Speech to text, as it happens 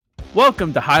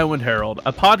Welcome to Highwind Herald,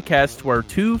 a podcast where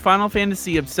two Final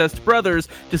Fantasy obsessed brothers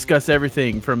discuss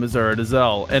everything from Azura to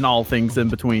Zell and all things in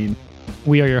between.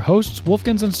 We are your hosts,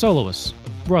 Wolfkins and Soloists,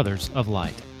 Brothers of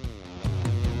Light.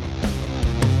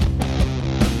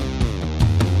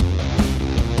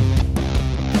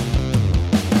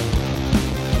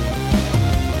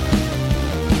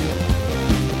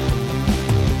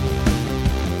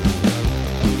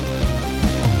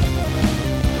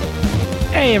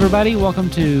 Hey everybody, welcome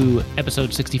to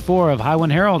episode 64 of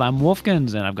Highwind Herald. I'm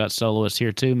Wolfkins and I've got Soloists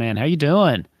here too, man. How you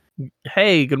doing?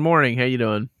 Hey, good morning. How you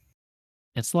doing?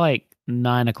 It's like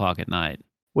 9 o'clock at night.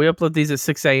 We upload these at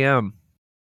 6 a.m.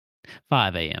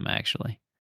 5 a.m. actually.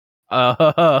 Middle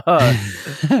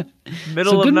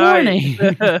So of night. morning.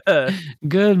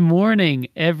 Good morning,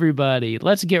 everybody.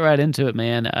 Let's get right into it,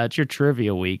 man. It's your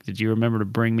trivia week. Did you remember to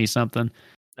bring me something?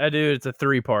 I do. It's a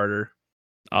three-parter.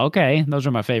 Okay, those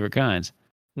are my favorite kinds.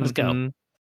 Let's go.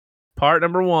 Part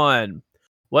number one.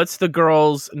 What's the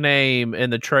girl's name in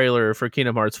the trailer for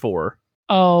Kingdom Hearts 4?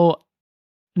 Oh,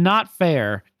 not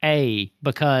fair.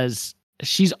 Because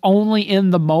she's only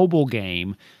in the mobile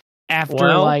game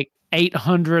after like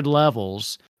 800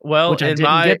 levels. Well, which I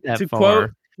didn't get that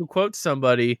far. To quote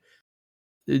somebody,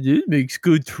 it makes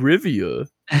good trivia.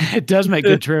 It does make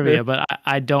good trivia, but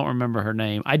I don't remember her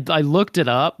name. I looked it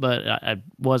up, but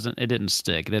it didn't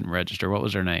stick. It didn't register. What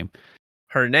was her name?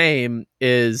 Her name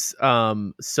is,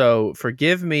 so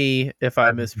forgive me if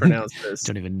I mispronounce this.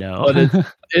 Don't even know. But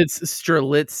it's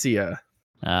Strelitzia.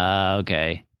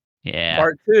 Okay. Yeah.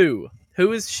 Part two.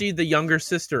 Who is she the younger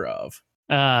sister of?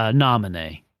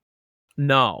 Nominee.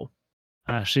 No.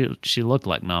 She looked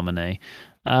like Nominee.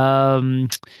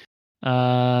 Let's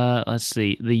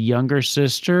see. The younger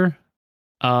sister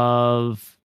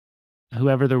of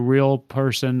whoever the real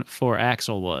person for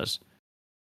Axel was.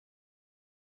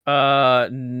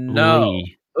 No.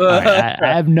 Lee. Right,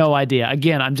 I have no idea.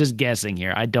 Again, I'm just guessing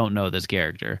here. I don't know this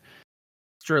character.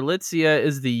 Strelitzia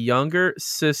is the younger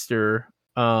sister.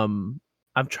 I'm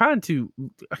trying to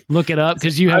look it up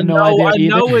because you have no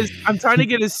idea. I'm trying to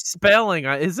get his spelling.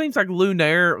 His name's like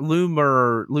Lunar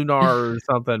or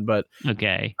something, but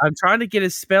okay. I'm trying to get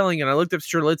his spelling, and I looked up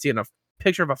Strelitzia, and a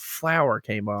picture of a flower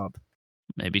came up.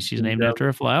 Maybe she's named after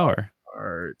a flower.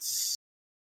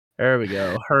 There we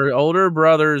go. Her older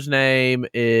brother's name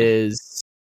is,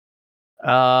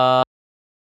 Lurium.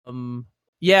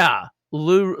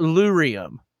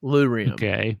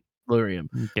 Okay. Lurium.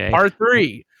 Okay. Part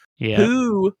three. Yeah.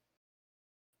 Who?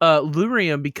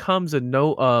 Lurium becomes a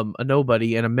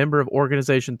nobody and a member of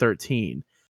Organization 13.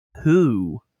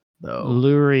 Who though?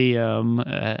 Lurium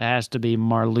has to be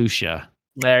Marluxia.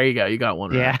 There you go. You got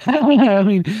one right. Yeah. I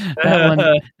mean, that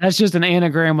one, that's just an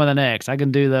anagram with an X. I can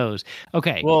do those.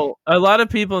 Okay. Well, a lot of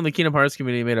people in the Kingdom Hearts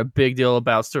community made a big deal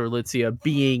about Strelitzia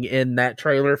being in that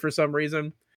trailer for some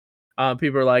reason.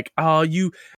 People are like,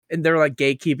 and they're like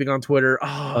gatekeeping on Twitter.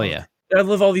 Oh yeah. I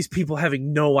love all these people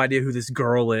having no idea who this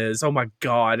girl is. Oh my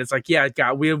God. It's like, yeah,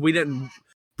 God, we didn't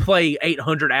play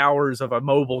 800 hours of a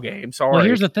mobile game. Sorry. Well,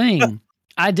 here's the thing.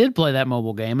 I did play that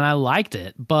mobile game and I liked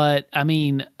it, but I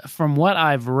mean, from what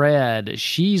I've read,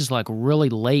 she's like really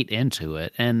late into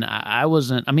it. And I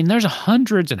wasn't, I mean, there's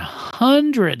hundreds and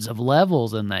hundreds of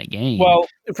levels in that game. Well,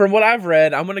 from what I've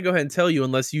read, I'm going to go ahead and tell you,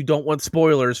 unless you don't want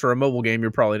spoilers for a mobile game,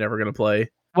 you're probably never going to play.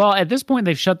 Well, at this point,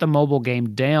 they've shut the mobile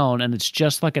game down and it's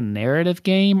just like a narrative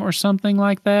game or something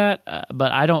like that.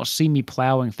 But I don't see me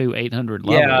plowing through 800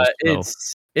 levels.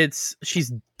 Yeah, she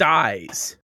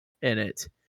dies in it.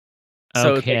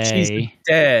 So okay. Like she's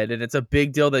dead, and it's a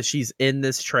big deal that she's in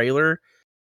this trailer.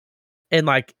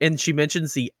 And she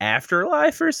mentions the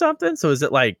afterlife or something. So is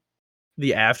it like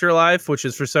the afterlife, which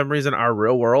is for some reason our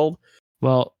real world?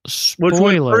 Well, which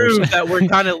spoilers. would prove that we're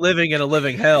kind of living in a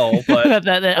living hell. But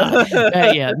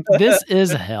yeah, this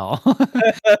is hell.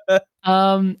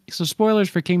 So spoilers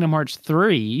for Kingdom Hearts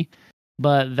 3,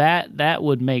 but that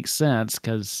would make sense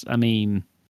because I mean,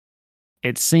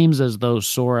 it seems as though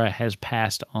Sora has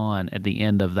passed on at the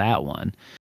end of that one.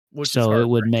 So it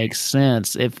would make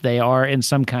sense if they are in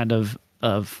some kind of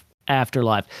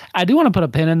afterlife. I do want to put a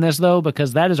pin in this, though,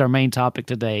 because that is our main topic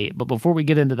today. But before we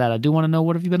get into that, I do want to know,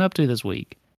 what have you been up to this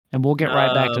week? And we'll get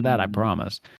right back to that, I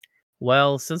promise.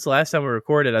 Well, since the last time we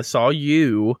recorded, I saw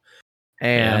you.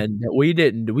 And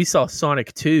we saw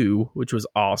Sonic 2, which was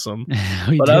awesome.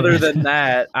 But other than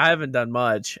that, I haven't done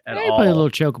much at all. I played a little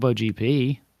Chocobo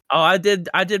GP. Oh, I did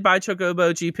buy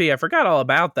Chocobo GP. I forgot all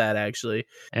about that, actually.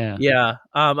 Yeah.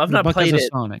 I've not played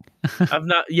it. Sonic. I've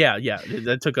not. Yeah.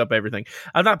 That took up everything.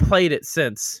 I've not played it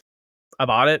since I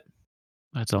bought it.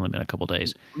 It's only been a couple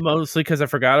days. Mostly because I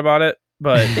forgot about it,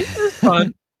 but it was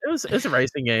fun. It It's a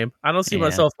racing game. I don't see Yeah.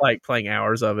 myself like playing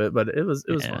hours of it, but it was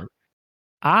Yeah. fun.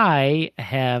 I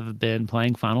have been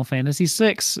playing Final Fantasy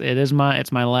VI. It's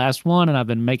my last one, and I've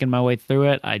been making my way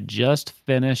through it. I just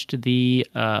finished the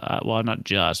well, not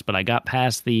just, but I got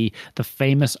past the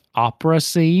famous opera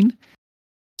scene.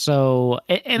 So,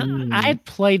 and I had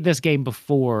played this game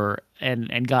before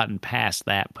and gotten past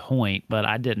that point, but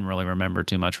I didn't really remember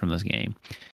too much from this game.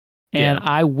 And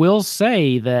I will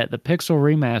say that the Pixel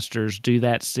remasters do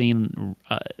that scene.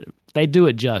 They do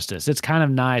it justice. It's kind of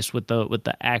nice with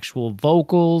the actual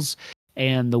vocals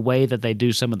and the way that they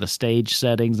do some of the stage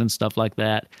settings and stuff like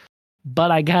that.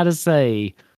 But I gotta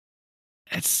say,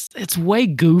 it's way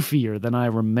goofier than I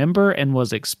remember and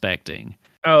was expecting.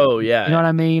 Oh yeah, you know what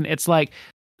I mean? It's like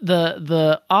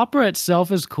the opera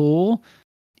itself is cool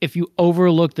if you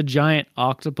overlook the giant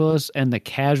octopus and the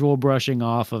casual brushing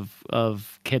off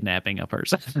of kidnapping a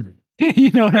person.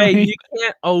 You know what I mean? You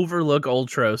can't overlook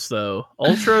Ultros though.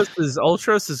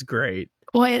 Ultros is great.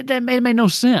 Well, that made no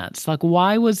sense. Like,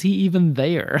 why was he even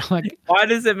there? Like, why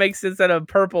does it make sense that a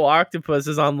purple octopus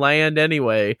is on land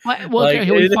anyway? Well, like,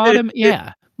 we fought him,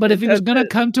 yeah. But if he was going to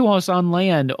come to us on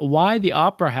land, why the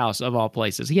Opera House of all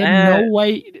places? He had no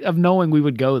way of knowing we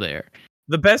would go there.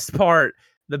 The best part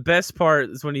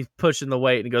is when he's pushing the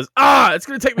weight and he goes, it's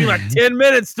going to take me like 10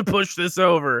 minutes to push this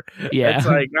over. Yeah. It's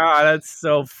like, that's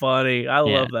so funny. I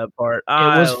love that part. It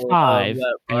was 5,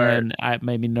 and it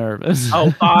made me nervous.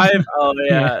 5? Oh,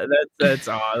 yeah. That's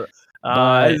odd.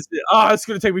 It's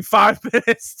going to take me 5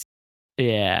 minutes.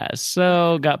 Yeah,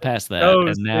 so got past that.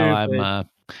 And now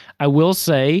I will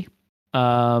say,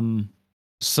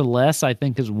 Celeste, I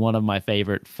think, is one of my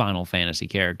favorite Final Fantasy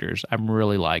characters. I'm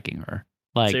really liking her.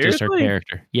 Like, seriously? Just her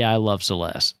character. Yeah, I love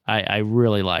Celeste. I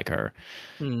really like her.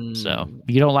 So,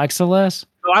 you don't like Celeste?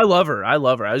 No, I love her.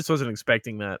 I just wasn't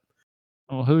expecting that.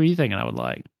 Well, who are you thinking I would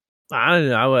like? I don't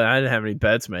know. I didn't have any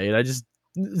bets made.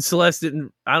 Celeste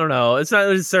didn't. I don't know. It's not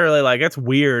necessarily like that's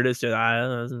weird. It's just I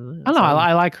don't know.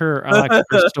 I like her. I like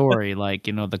her story. Like,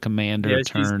 the commander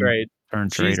turn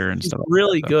traitor and stuff.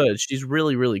 Really good. She's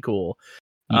really, really cool.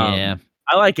 Yeah,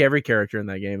 I like every character in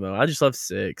that game though. I just love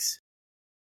 6.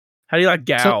 How do you like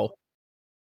Gao?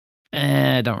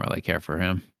 I don't really care for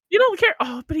him. You don't care?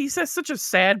 Oh, but he has such a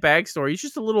sad backstory. He's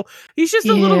just a little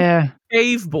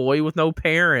cave boy with no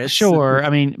parents. Sure. I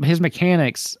mean, his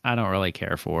mechanics, I don't really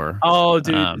care for. Oh,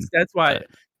 dude. That's why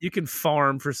you can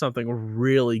farm for something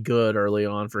really good early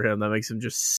on for him. That makes him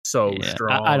just so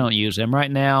strong. I don't use him.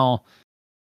 Right now,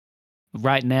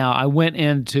 I went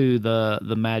into the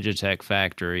Magitech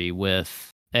factory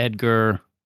with Edgar,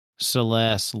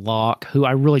 Celeste, Locke, who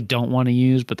I really don't want to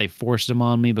use, but they forced him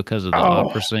on me because of the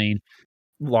opera scene.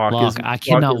 Locke I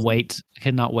cannot wait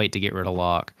to get rid of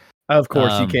Locke. Of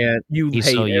course you can't.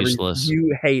 He's so useless.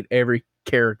 You hate every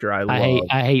character I love.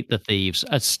 I hate the thieves.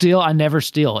 I never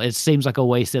steal. It seems like a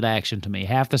wasted action to me.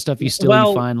 Half the stuff you steal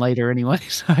you find later anyway,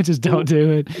 so I just don't do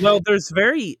it. Well,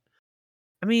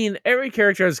 every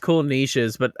character has cool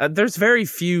niches, but there's very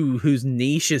few whose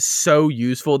niche is so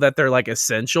useful that they're like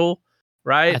essential.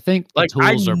 Right? I think the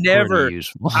tools are pretty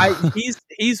useful.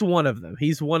 He's one of them.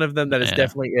 He's one of them that is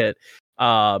definitely it.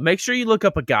 Make sure you look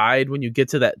up a guide when you get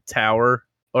to that tower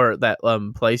or that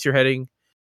place you're heading.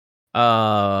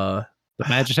 The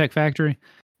Magitech factory?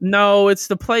 No, it's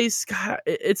the place. God,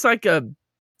 it's like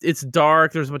it's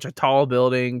dark. There's a bunch of tall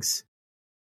buildings.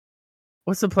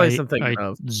 What's the place I'm thinking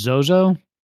of? Zozo?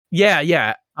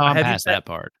 Yeah. Oh, I'm past that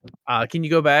part. Can you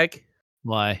go back?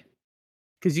 Why?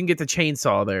 Because you can get the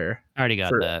chainsaw there. I already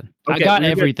got that. Okay, I got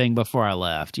everything before I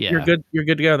left. Yeah, you're good. You're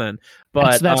good to go then.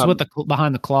 But that's what the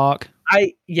behind the clock.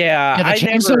 The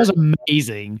chainsaw is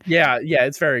amazing. Yeah,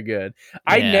 it's very good. Yeah.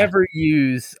 I never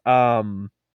use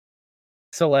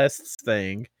Celeste's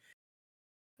thing,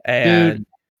 and dude,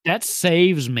 that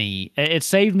saves me. It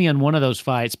saved me in one of those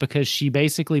fights because she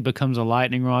basically becomes a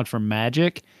lightning rod for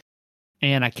magic.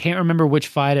 And I can't remember which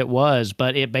fight it was,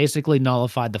 but it basically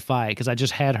nullified the fight because I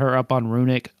just had her up on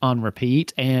Runic on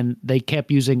repeat, and they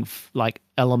kept using like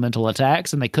elemental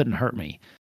attacks, and they couldn't hurt me.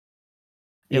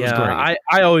 It was great.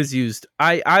 I always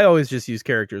just use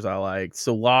characters I liked.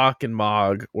 So Locke and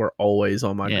Mog were always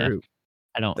on my group.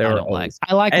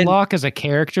 I like Locke as a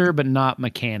character, but not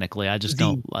mechanically. I just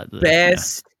don't like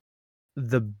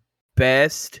the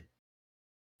best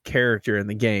character in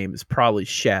the game is probably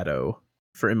Shadow.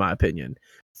 In my opinion,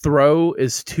 Throw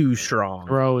is too strong.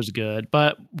 Throw is good,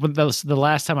 but the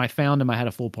last time I found him, I had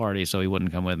a full party, so he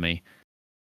wouldn't come with me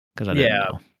because I didn't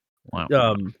know.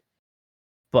 Wow.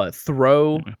 But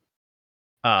Throw,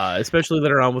 especially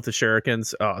later on with the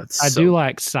shurikens. I do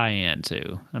like Cyan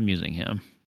too. I'm using him.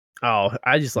 Oh,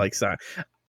 I just like Cyan.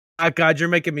 God, you're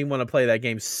making me want to play that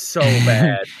game so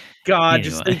bad. God,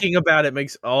 just Anyway. thinking about it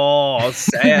makes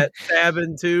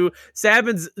Sabin too.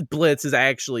 Sabin's Blitz is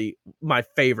actually my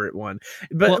favorite one.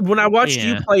 But when I watched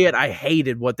you play it, I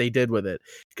hated what they did with it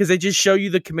because they just show you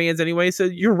the commands anyway. So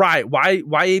you're right. Why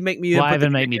make me? Why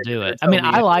even make me do it? I mean,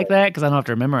 I like that because I don't have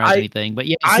to memorize anything. But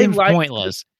yeah, it seems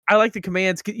pointless. I like the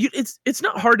commands. It's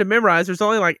not hard to memorize. There's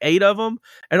only like 8 of them,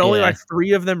 and only like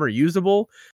 3 of them are usable.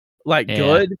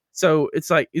 Good. So it's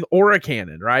like Aura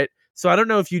Cannon, right? So I don't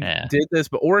know if you did this,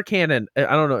 but Aura Cannon, I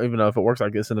don't even know if it works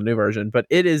like this in the new version, but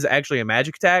it is actually a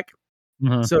magic attack.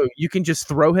 Mm-hmm. So you can just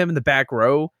throw him in the back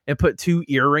row and put 2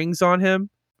 earrings on him,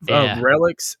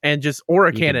 relics, and just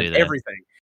Aura Cannon everything.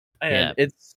 And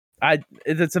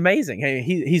it's amazing. Hey,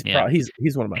 he's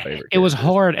one of my favorites. It was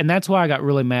hard, and that's why I got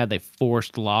really mad they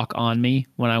forced Locke on me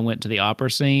when I went to the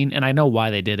opera scene, and I know why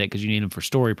they did it because you need him for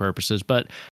story purposes, but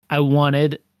I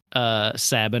wanted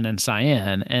Sabin and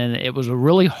Cyan, and it was a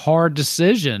really hard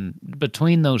decision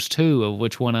between those two of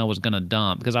which one I was going to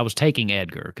dump because I was taking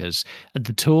Edgar because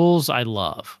the tools I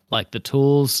love. Like the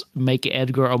tools make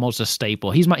Edgar almost a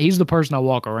staple. He's the person I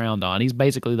walk around on. He's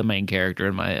basically the main character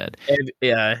in my head.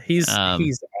 And, he's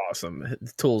awesome.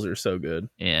 The tools are so good.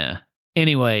 Yeah.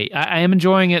 Anyway, I am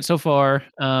enjoying it so far.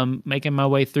 Making my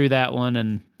way through that one,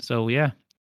 and so yeah.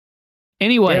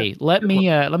 Anyway, let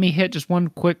me hit just one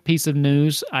quick piece of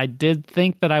news. I did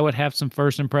think that I would have some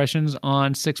first impressions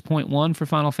on 6.1 for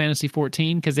Final Fantasy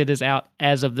XIV because it is out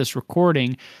as of this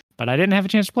recording, but I didn't have a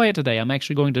chance to play it today. I'm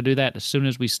actually going to do that as soon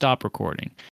as we stop recording.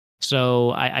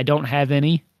 So I don't have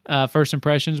any first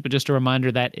impressions, but just a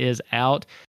reminder that is out.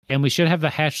 And we should have the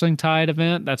Hatchling Tide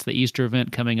event. That's the Easter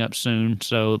event coming up soon.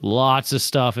 So lots of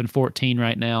stuff in 14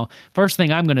 right now. First thing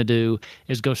I'm going to do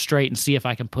is go straight and see if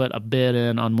I can put a bid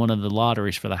in on one of the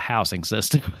lotteries for the housing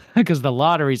system. Because the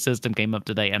lottery system came up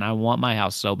today, and I want my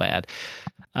house so bad.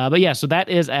 But yeah, so that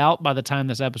is out. By the time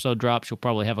this episode drops, you'll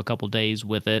probably have a couple days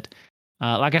with it.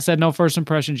 Like I said, no first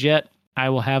impressions yet. I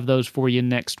will have those for you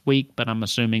next week, but I'm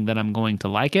assuming that I'm going to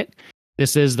like it.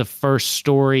 This is the first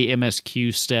story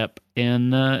MSQ step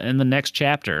in the next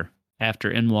chapter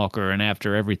after Endwalker and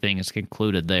after everything is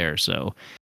concluded there. So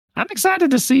I'm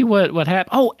excited to see what happened.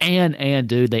 Oh, and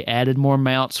dude, they added more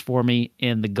mounts for me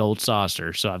in the Gold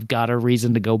Saucer, so I've got a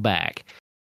reason to go back.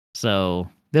 So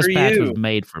this patch was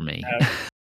made for me.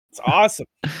 It's awesome.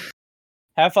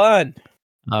 Have fun.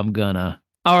 I'm gonna.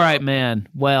 All right, man.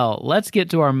 Well, let's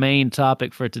get to our main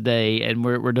topic for today, and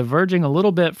we're diverging a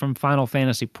little bit from Final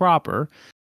Fantasy proper.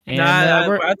 And I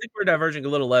think we're diverging a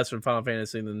little less from Final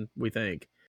Fantasy than we think.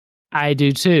 I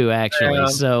do too, actually.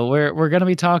 So we're going to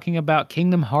be talking about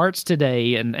Kingdom Hearts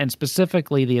today, and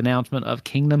specifically the announcement of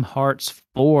Kingdom Hearts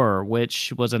 4,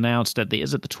 which was announced at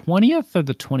is it the 20th or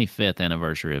the 25th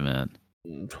anniversary event?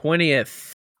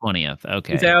 20th. 20th.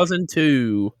 Okay.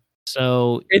 2002.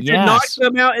 So it did not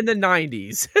come out in the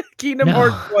 90s. Kingdom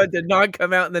Hearts 1 did not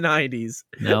come out in the 90s.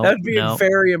 No, that'd be a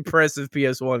very impressive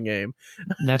PS1 game.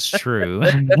 That's true.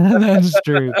 That's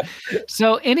true.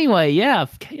 So anyway,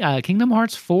 Kingdom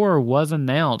Hearts 4 was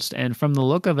announced, and from the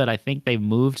look of it, I think they've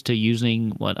moved to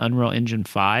using Unreal Engine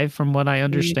 5, from what I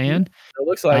understand. It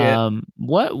looks like it.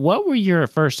 What were your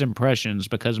first impressions?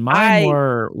 Because mine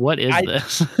were, what is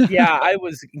this? Yeah, I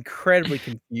was incredibly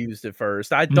confused at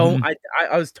first. I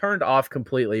was turned off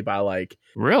completely by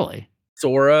really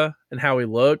Sora and how he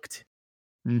looked,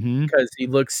 because he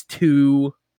looks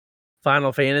too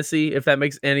Final Fantasy, if that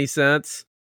makes any sense.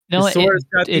 No, Sora's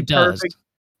got the perfect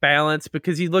balance,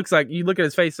 because he looks like, you look at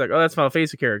his face like, oh, that's Final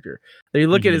Fantasy character. Then you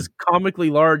look at his comically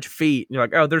large feet and you're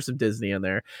like, oh, there's some Disney in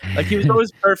there. Like, he was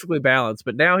always perfectly balanced,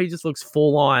 but now he just looks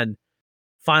full on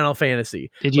Final Fantasy.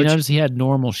 Did you notice he had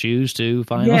normal shoes too?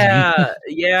 Finally,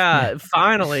 yeah.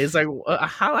 Finally, it's like,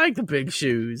 I like the big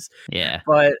shoes. Yeah,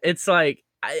 but it's like,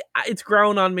 it's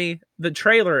grown on me. The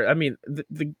trailer, I mean,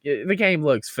 the game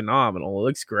looks phenomenal. It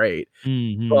looks great,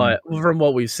 but from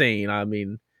what we've seen, I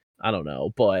mean, I don't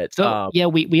know. But so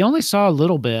we only saw a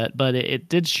little bit, but it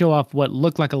did show off what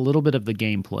looked like a little bit of the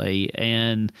gameplay,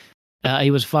 and he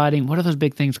was fighting. What are those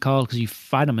big things called? Because you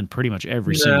fight them in pretty much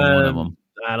every single one of them.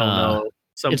 I don't know.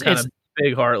 Some kind of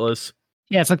big Heartless.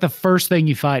 Yeah, it's like the first thing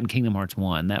you fight in Kingdom Hearts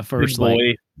 1, that first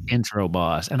intro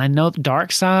boss. And I know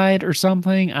Dark Side or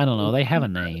something. I don't know. They have a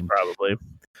name. Probably.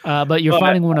 But you're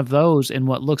fighting one of those in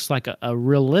what looks like a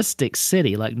realistic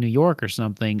city, like New York or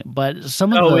something. But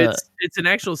some of it's an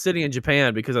actual city in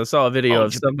Japan, because I saw a video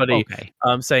of somebody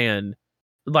saying,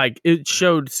 like, it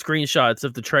showed screenshots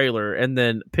of the trailer and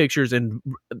then pictures in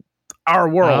our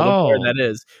world of where that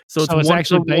is. So it's one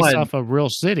actually for based one. off a real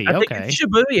city. I think Okay. it's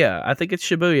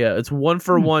Shibuya. It's one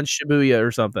for one Shibuya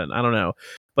or something. I don't know,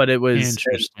 but it was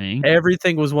interesting.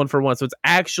 Everything was one for one, so it's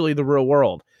actually the real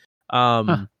world.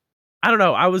 I don't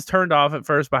know. I was turned off at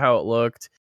first by how it looked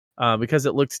because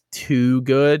it looked too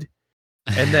good,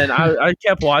 and then I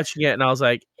kept watching it, and I was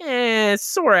like,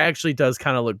 Sora actually does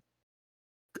kind of look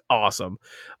awesome,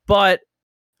 but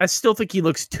I still think he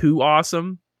looks too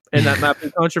awesome, and that might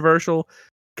be controversial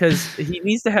because he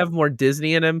needs to have more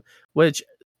Disney in him. Which,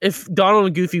 if Donald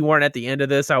and Goofy weren't at the end of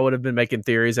this, I would have been making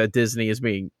theories that Disney is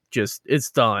being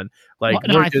it's done. Like,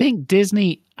 I think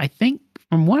Disney. I think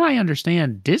from what I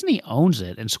understand, Disney owns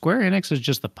it, and Square Enix is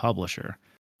just the publisher.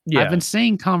 Yeah. I've been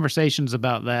seeing conversations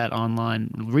about that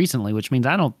online recently, which means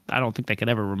I don't think they could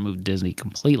ever remove Disney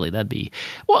completely. That'd be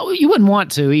you wouldn't want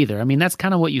to either. I mean, that's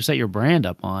kind of what you set your brand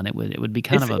up on. It would be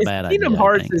kind of a bad idea.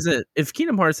 If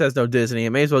Kingdom Hearts has no Disney, it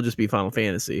may as well just be Final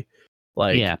Fantasy.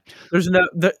 Like, yeah, there's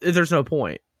no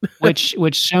point. which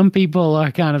some people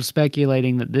are kind of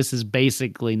speculating that this is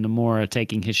basically Nomura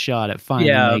taking his shot at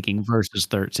finally making Versus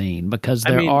 13, because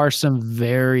there are some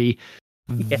very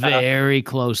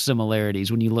close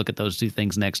similarities when you look at those two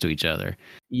things next to each other.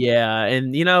 Yeah,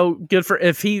 and good for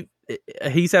if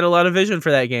he's had a lot of vision for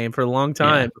that game for a long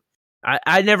time. Yeah.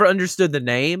 I never understood the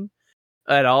name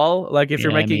at all. Like, if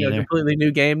you're making a completely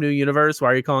new game, new universe,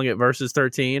 why are you calling it Versus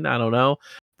 13? I don't know.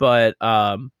 But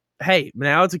hey,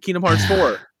 now it's a Kingdom Hearts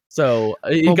 4. So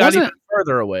it got even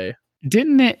further away.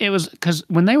 Didn't it? It was because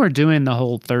when they were doing the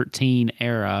whole 13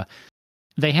 era,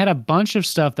 they had a bunch of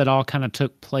stuff that all kind of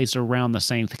took place around the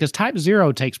same, because Type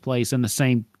 0 takes place in the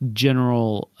same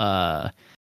general, I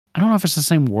don't know if it's the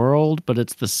same world, but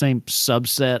it's the same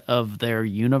subset of their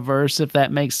universe, if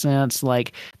that makes sense.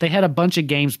 Like, they had a bunch of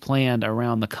games planned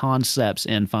around the concepts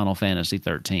in Final Fantasy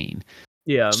 13.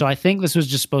 Yeah. So I think this was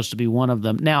just supposed to be one of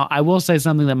them. Now, I will say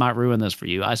something that might ruin this for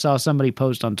you. I saw somebody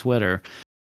post on Twitter,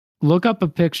 look up a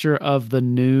picture of the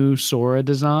new Sora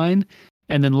design,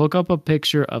 and then look up a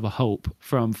picture of Hope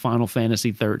from Final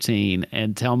Fantasy 13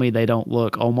 and tell me they don't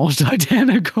look almost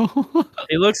identical.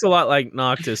 He looks a lot like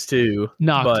Noctis too.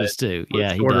 Noctis too.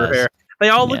 Yeah, he does. Hair. They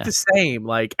all look the same.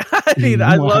 Like, I mean,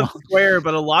 I love Square,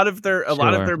 but a lot of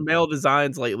their male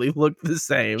designs lately look the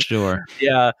same. Sure.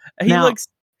 Yeah.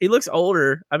 He looks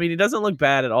older. I mean, he doesn't look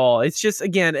bad at all. It's just,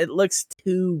 again, it looks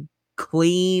too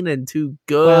clean and too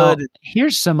good. Well,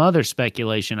 here's some other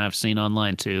speculation I've seen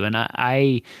online too, and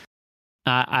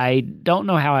I don't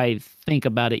know how I think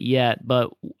about it yet, but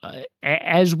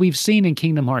as we've seen in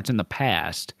Kingdom Hearts in the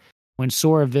past, when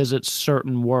Sora visits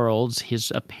certain worlds,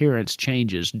 his appearance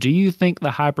changes. Do you think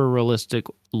the hyper-realistic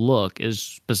look is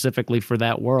specifically for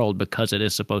that world because it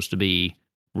is supposed to be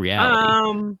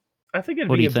reality? I think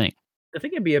what do you think? I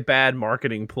think it'd be a bad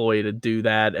marketing ploy to do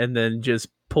that and then just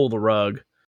pull the rug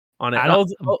on it.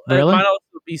 Really? It might also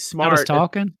be smart. I was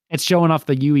talking. It's showing off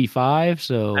the UE5,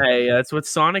 so hey, that's what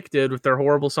Sonic did with their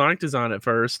horrible Sonic design at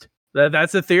first.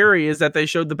 That's the theory, is that they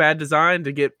showed the bad design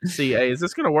to see, hey, is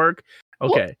this going to work?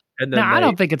 Okay. Well, and then I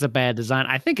don't think it's a bad design.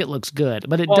 I think it looks good,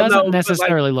 but it doesn't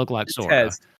necessarily look like Sora.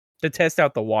 To test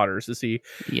out the waters to see.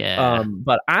 Yeah.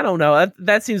 But I don't know.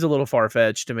 That seems a little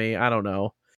far-fetched to me. I don't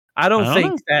know. I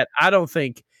don't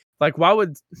think like, why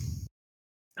would,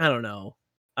 I don't know.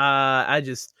 I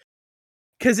just,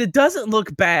 because it doesn't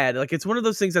look bad. Like, it's one of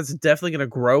those things that's definitely going to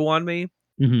grow on me.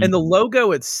 Mm-hmm. And the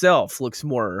logo itself looks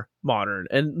more modern,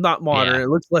 and not modern. Yeah. It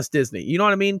looks less Disney. You know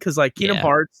what I mean? Because like Kingdom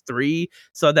Hearts 3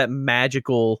 saw that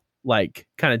magical, like,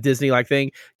 kind of Disney-like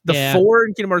thing. The 4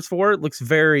 in Kingdom Hearts 4 looks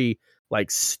very like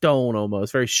stone,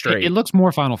 almost very straight. It looks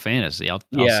more Final Fantasy. I'll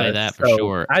say that for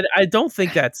sure. I don't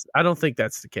think that's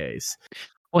the case.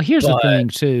 Well, here's the thing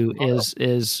too,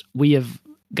 is we have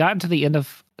gotten to the end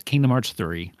of Kingdom Hearts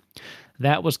 3.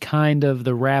 That was kind of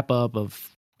the wrap up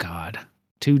of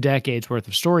 2 decades worth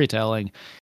of storytelling.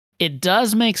 It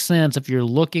does make sense if you're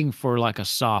looking for like a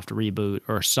soft reboot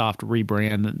or a soft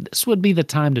rebrand. This would be the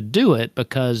time to do it,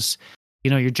 because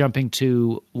you're jumping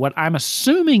to what I'm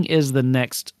assuming is the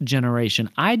next generation.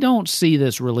 I don't see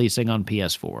this releasing on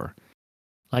PS4.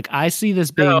 Like, I see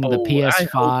this being the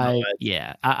PS5.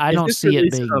 Yeah, I don't see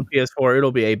it being on PS4.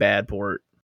 It'll be a bad port.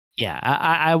 Yeah,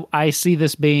 I see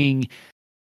this being.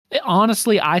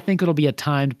 Honestly, I think it'll be a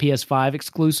timed PS5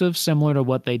 exclusive, similar to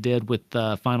what they did with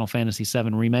the Final Fantasy VII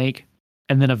Remake,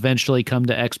 and then eventually come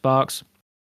to Xbox.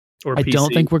 Or I PC.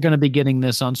 don't think we're going to be getting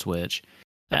this on Switch.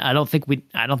 I don't think we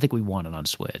want it on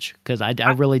Switch, because I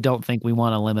really don't think we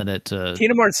want to limit it to.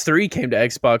 Kingdom Hearts 3 came to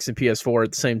Xbox and PS4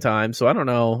 at the same time, so I don't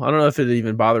know. I don't know if it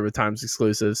even bothered with times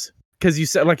exclusives, because you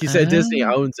said Disney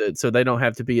owns it, so they don't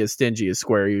have to be as stingy as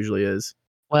Square usually is.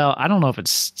 Well, I don't know if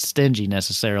it's stingy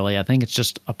necessarily. I think it's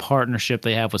just a partnership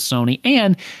they have with Sony.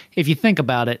 And if you think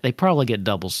about it, they probably get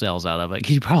double sales out of it.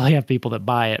 You probably have people that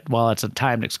buy it while it's a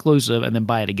timed exclusive and then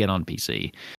buy it again on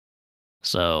PC.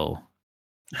 So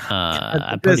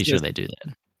I'm pretty sure they do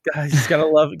that. Guys, gotta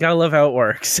love how it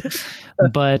works.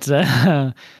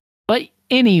 But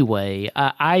anyway,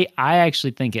 I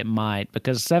actually think it might,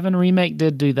 because 7 Remake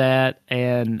did do that,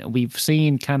 and we've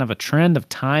seen kind of a trend of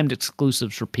timed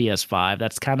exclusives for PS5.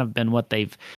 That's kind of been what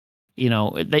they've,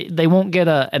 they won't get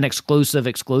an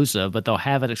exclusive, but they'll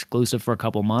have it exclusive for a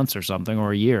couple months or something,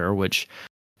 or a year, which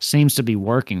seems to be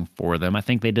working for them. I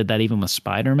think they did that even with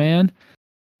Spider-Man.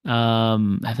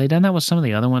 Have they done that with some of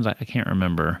the other ones? I can't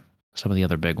remember some of the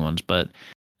other big ones, but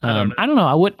I don't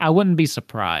know. I wouldn't be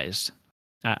surprised.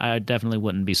 I definitely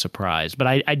wouldn't be surprised, but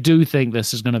I do think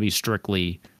this is going to be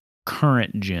strictly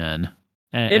current gen.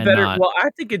 Well, I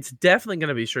think it's definitely going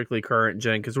to be strictly current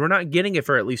gen, because we're not getting it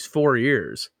for at least 4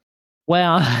 years.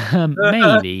 Well,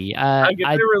 maybe. I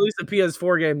get to release a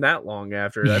PS4 game that long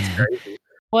after. That's crazy.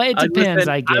 Well, it depends,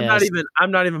 I guess. I'm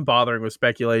not even bothering with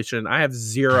speculation. I have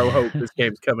zero hope this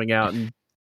game's coming out in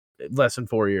less than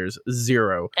 4 years.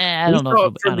 Zero. I don't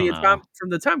know. From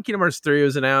the time Kingdom Hearts 3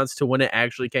 was announced to when it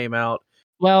actually came out.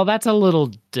 Well, that's a little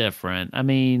different. I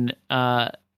mean, I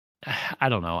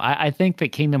don't know. I think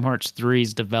that Kingdom Hearts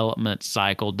 3's development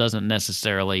cycle doesn't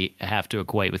necessarily have to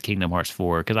equate with Kingdom Hearts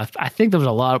 4, because I think there was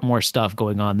a lot more stuff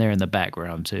going on there in the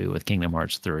background too with Kingdom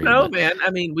Hearts 3. No, man. I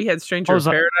mean, we had Stranger of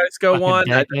Paradise go on.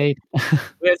 We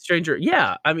had Stranger.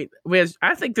 Yeah, I mean,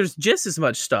 I think there's just as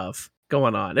much stuff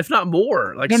going on, if not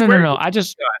more. Like no. I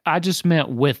just meant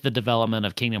with the development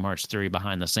of Kingdom Hearts 3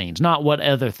 behind the scenes, not what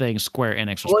other things Square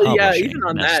Enix was publishing. Yeah, even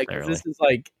on that, because this is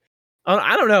like,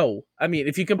 I don't know. I mean,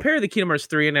 if you compare the Kingdom Hearts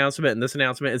 3 announcement and this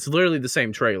announcement, it's literally the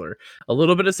same trailer. A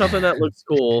little bit of something that looks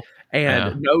cool,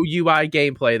 and no UI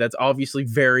gameplay that's obviously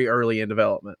very early in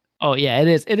development. Oh yeah, it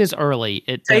is. It is early.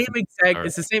 It's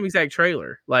the same exact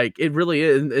trailer. Like, it really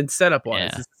is. And setup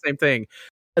wise, it's the same thing.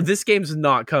 This game's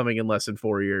not coming in less than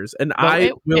 4 years, and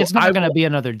it's not going to be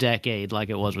another decade like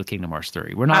it was with Kingdom Hearts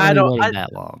 3. We're not waiting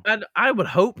that long. I would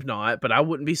hope not, but I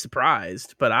wouldn't be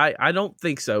surprised. But I don't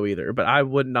think so either. But I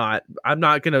would not. I'm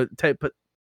not going to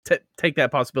take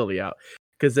that possibility out,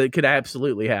 because it could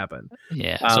absolutely happen.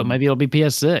 Yeah, so maybe it'll be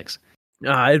PS6.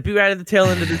 It'd be right at the tail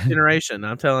end of this generation.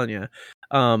 I'm telling you.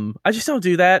 I just don't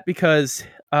do that, because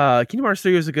Kingdom Hearts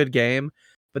 3 was a good game.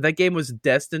 But that game was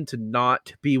destined to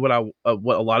not be what a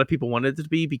lot of people wanted it to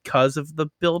be, because of the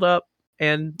build up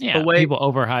and the way people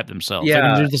overhype themselves. Yeah. They're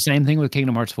going to do the same thing with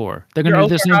Kingdom Hearts 4. They're going to do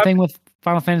the same thing with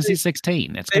Final Fantasy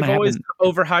 16. They've always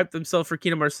overhyped themselves for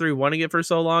Kingdom Hearts 3, wanting it for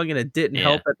so long, and it didn't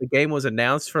help that the game was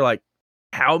announced for like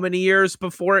how many years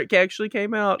before it actually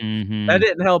came out. Mm-hmm. That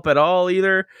didn't help at all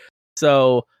either.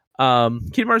 So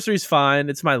Kingdom Hearts 3 is fine.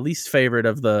 It's my least favorite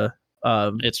of the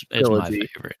it's my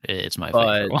favorite. It's my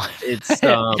favorite one.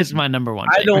 It's my number one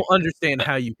favorite. I don't understand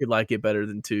how you could like it better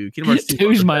than 2. Kingdom Hearts 2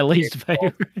 is my least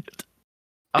favorite.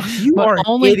 You are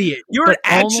an idiot. You're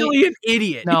actually an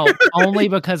idiot. No, only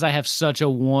because I have such a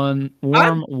warm,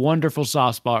 wonderful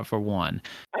soft spot for 1.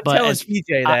 I'm telling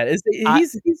PJ that.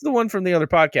 He's the one from the other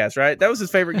podcast, right? That was his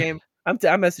favorite game. I'm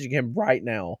messaging him right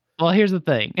now. Well, here's the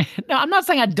thing. No, I'm not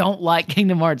saying I don't like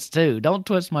Kingdom Hearts 2. Don't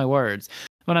twist my words.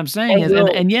 What I'm saying is,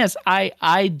 and yes,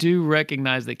 I do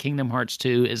recognize that Kingdom Hearts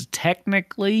 2 is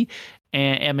technically,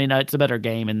 and I mean, it's a better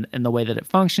game in the way that it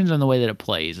functions and the way that it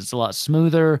plays. It's a lot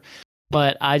smoother,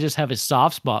 but I just have a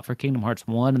soft spot for Kingdom Hearts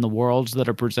 1 and the worlds that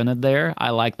are presented there. I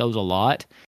like those a lot.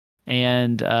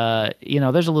 And,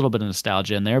 there's a little bit of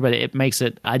nostalgia in there, but it makes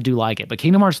it, I do like it. But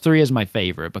Kingdom Hearts 3 is my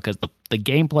favorite, because the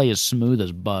gameplay is smooth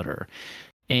as butter.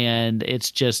 And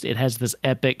it's just, it has this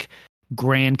epic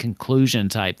grand conclusion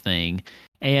type thing.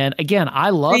 And again, I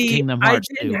love Kingdom Hearts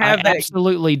 2. I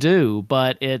absolutely do,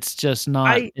 but it's just not.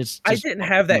 I didn't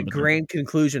have that grand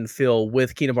conclusion feel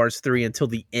with Kingdom Hearts 3 until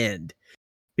the end.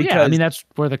 Because, I mean, that's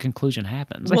where the conclusion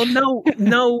happens. Well,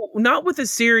 no, not with a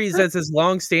series that's as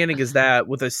long-standing as that,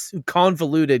 with a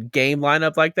convoluted game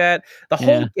lineup like that. The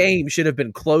whole game should have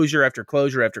been closure after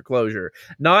closure after closure.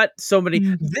 Not so many.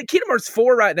 The Kingdom Hearts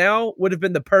 4 right now would have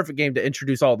been the perfect game to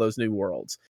introduce all those new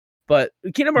worlds. But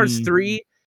Kingdom Hearts 3,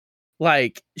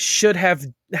 like, should have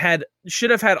had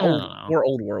more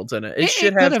old worlds in it. It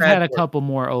should have had a couple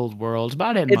more old worlds, but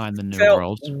I didn't mind the new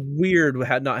worlds. Weird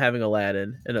not having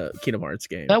Aladdin in a Kingdom Hearts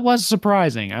game. That was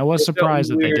surprising. I was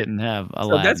surprised that they didn't have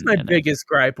Aladdin. So that's my biggest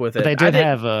gripe with it. But they did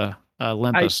have a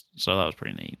Olympus, so that was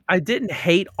pretty neat. I didn't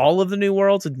hate all of the new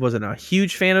worlds. I wasn't a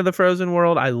huge fan of the Frozen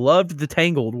world. I loved the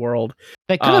Tangled world.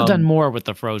 They could have done more with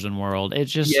the Frozen world.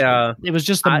 It was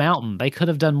just the mountain. They could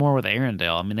have done more with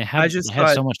Arendelle. I mean, they had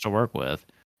so much to work with.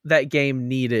 That game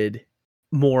needed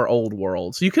more old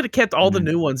worlds. You could have kept all the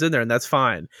new ones in there, and that's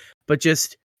fine. But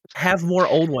just have more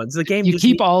old ones. The game. You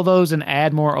keep all those and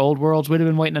add more old worlds. We'd have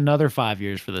been waiting another 5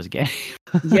 years for this game.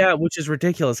 Yeah, which is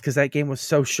ridiculous because that game was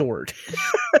so short.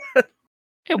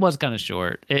 It was kind of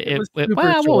short.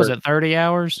 What short. Was it? 30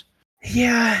 hours?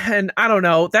 Yeah, and I don't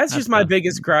know. That's just my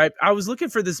biggest gripe. I was looking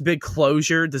for this big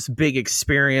closure, this big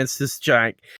experience,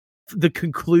 the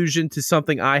conclusion to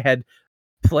something I had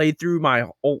played through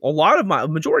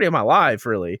majority of my life,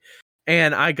 really.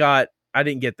 And I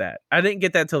didn't get that. I didn't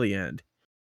get that till the end.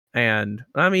 And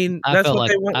I mean, that's what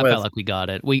they went with. I felt like we got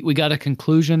it. We got a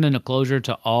conclusion and a closure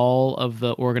to all of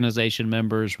the organization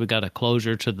members. We got a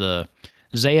closure to the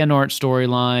Xehanort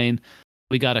storyline.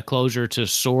 We got a closure to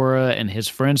Sora and his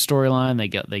friend's storyline.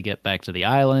 They get back to the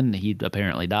island. He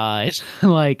apparently dies.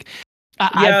 Like,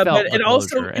 I felt but it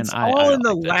also it's all in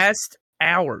the last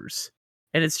hours,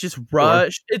 and it's just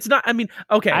rushed. It's not. I mean,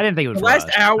 okay, I didn't think it was the last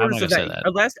rushed. hours of that.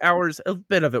 The last hours, a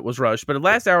bit of it was rushed, but the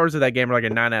last hours of that game are like a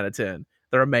 9 out of 10.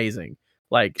 They're amazing.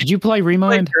 Like, did you play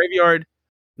Remind? Graveyard?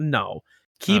 No.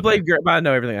 Keyblade. I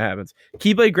know everything that happens.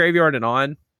 Keyblade Graveyard and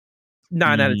on.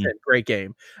 9 out of 10, great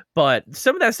game. But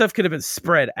some of that stuff could have been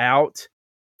spread out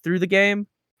through the game.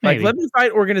 Like, let me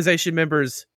fight organization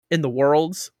members in the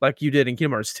worlds like you did in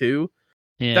Kingdom Hearts 2.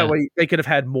 Yeah. That way they could have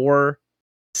had more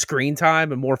screen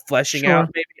time and more fleshing out,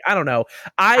 maybe. I don't know.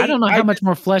 I don't know how much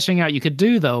more fleshing out you could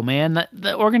do, though, man.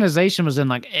 The organization was in,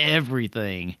 like,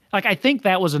 everything. Like, I think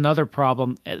that was another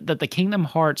problem that the Kingdom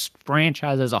Hearts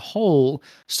franchise as a whole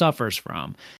suffers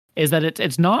from. Is that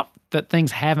it's not that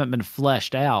things haven't been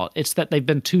fleshed out. It's that they've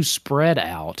been too spread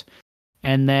out,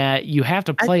 and that you have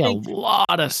to play a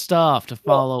lot of stuff to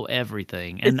follow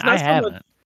everything. And I haven't.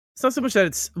 It's not so much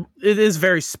that it is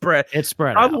very spread. It's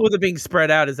spread. The problem with it being spread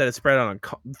out is that it's spread out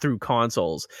through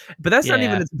consoles. But that's not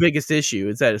even its biggest issue.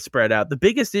 Is that it's spread out. The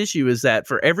biggest issue is that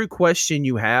for every question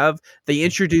you have, they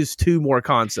introduce 2 more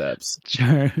concepts.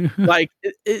 Sure. Like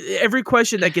every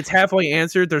question that gets halfway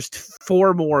answered, there's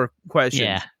 4 more questions.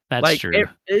 Yeah. That's true.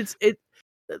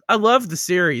 I love the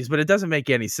series, but it doesn't make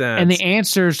any sense. And the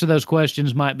answers to those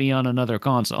questions might be on another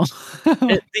console.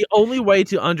 The only way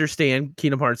to understand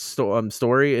Kingdom Hearts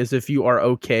story is if you are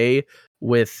okay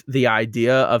with the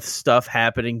idea of stuff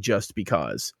happening just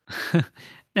because.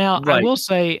 Now, I will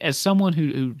say, as someone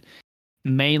who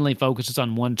mainly focuses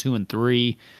on 1, 2, and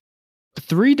 3,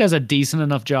 3 does a decent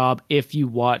enough job if you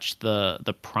watch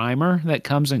the primer that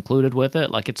comes included with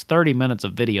it. Like, it's 30 minutes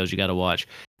of videos you got to watch.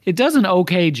 It does an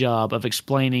okay job of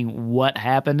explaining what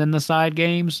happened in the side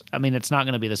games. I mean, it's not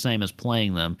going to be the same as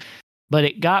playing them, but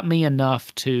it got me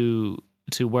enough to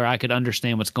where I could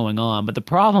understand what's going on. But the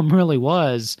problem really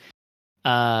was,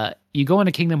 you go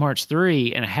into Kingdom Hearts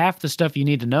 3 and half the stuff you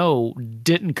need to know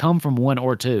didn't come from 1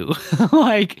 or 2.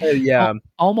 Like,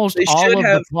 almost all of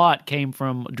the plot came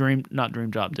from not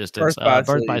Dream Drop Distance,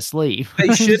 Birth by Sleep.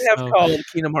 They should have called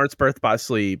Kingdom Hearts Birth by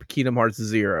Sleep Kingdom Hearts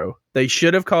 0. They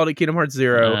should have called it Kingdom Hearts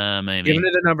 0, maybe. given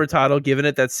it a number title, given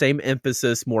it that same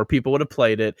emphasis. More people would have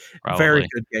played it. Probably. Very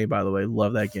good game, by the way.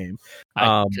 Love that game.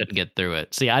 I couldn't get through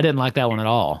it. See, I didn't like that one at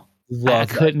all. I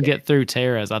couldn't get through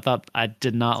Terra's. I thought I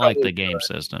did not like the game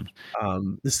system.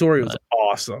 The story was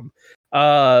awesome.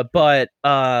 But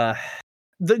the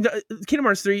Kingdom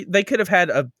Hearts 3, they could have had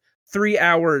a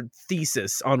 3-hour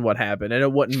thesis on what happened, and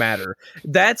it wouldn't matter.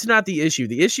 That's not the issue.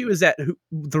 The issue is that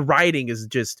the writing is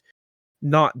just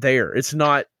not there. It's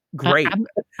not great.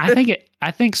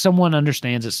 I think someone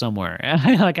understands it somewhere.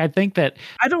 Like, I think that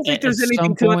I don't think there's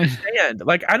anything to understand.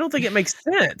 Like, I don't think it makes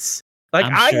sense. Like,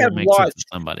 I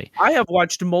have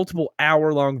watched multiple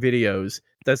hour-long videos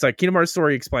that's like Kingdom Hearts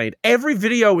story explained. Every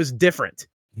video is different.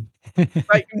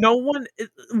 Like, no one,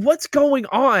 what's going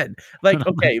on? Like,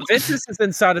 okay, Ventus is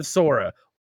inside of Sora.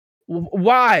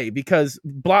 Why? Because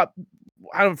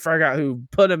I don't forget who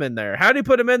put him in there. How did he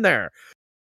put him in there?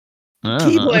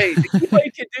 Keyblade.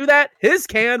 Keyblade can do that. His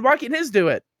can. Why can't his do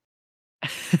it?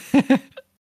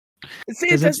 See,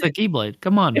 it's the Keyblade.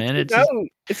 Come on, man.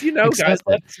 If you know, guys,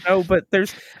 let us know. But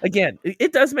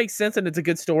it does make sense, and it's a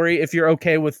good story if you're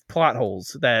okay with plot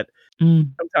holes that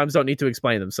sometimes don't need to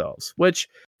explain themselves. Which,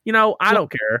 I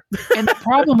don't care. And the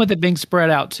problem with it being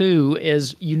spread out too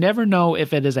is you never know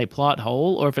if it is a plot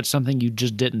hole or if it's something you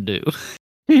just didn't do.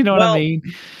 You know what I mean?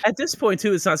 At this point,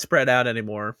 too, it's not spread out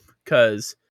anymore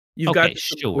because you've got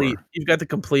the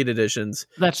complete editions.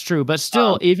 That's true, but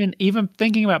still, even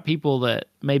thinking about people that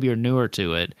maybe are newer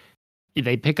to it,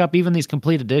 they pick up even these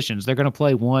complete editions, they're going to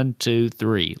play 1, 2,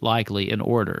 3, likely in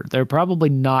order. They're probably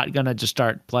not going to just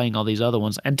start playing all these other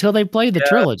ones until they play the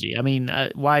trilogy. I mean,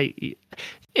 why?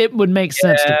 It would make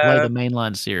sense to play the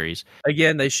mainline series.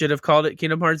 Again, they should have called it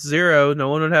Kingdom Hearts 0. No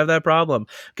one would have that problem.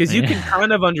 Because you can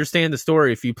kind of understand the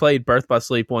story if you played Birth by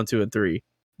Sleep 1, 2, and 3.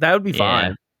 That would be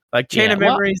fine. Like Chain of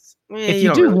Memories. If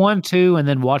you do really 1, 2, and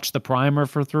then watch the primer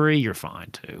for 3, you're fine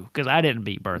too. Because I didn't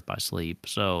beat Birth by Sleep,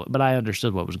 but I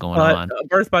understood what was going on.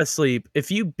 Birth by Sleep.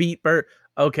 If you beat Birth,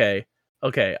 okay.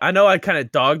 I know I kind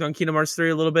of dogged on Kingdom Hearts 3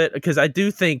 a little bit because I do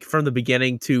think from the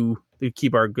beginning to the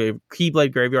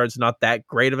Keyblade Graveyard is not that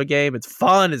great of a game. It's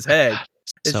fun as heck.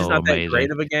 It's just not that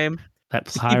great of a game. That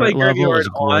pirate level is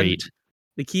great.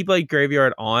 The Keyblade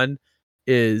Graveyard on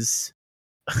is.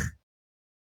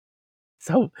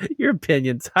 So your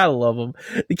opinions, I love them.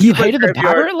 You hated the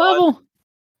pirate level?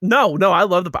 No, I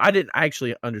love I didn't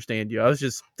actually understand you. I was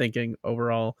just thinking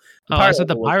overall. I said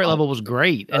the pirate level was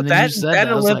great, and then you said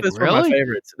that Olympus were my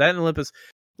favorites. That and Olympus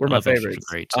were my favorites.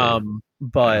 Great too.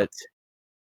 But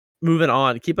moving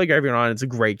on, Keyblade Graveyard on. It's a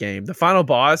great game. The final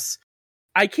boss.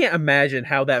 I can't imagine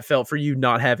how that felt for you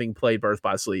not having played Birth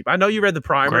by Sleep. I know you read the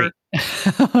primer,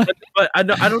 but I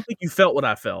don't think you felt what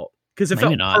I felt. Because it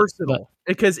felt personal.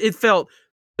 Because it felt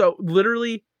so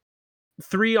literally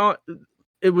 3 on.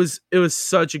 It was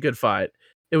such a good fight.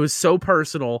 It was so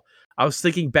personal. I was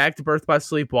thinking back to Birth by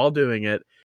Sleep while doing it,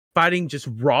 fighting just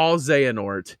raw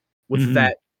Xehanort with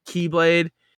that Keyblade,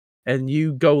 and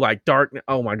you go like dark.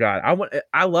 Oh my god,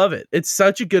 I love it. It's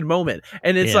such a good moment,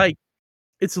 and it's like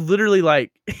it's literally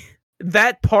like.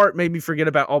 That part made me forget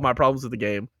about all my problems with the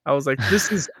game. I was like,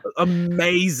 this is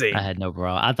amazing. I had no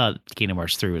problem. I thought Kingdom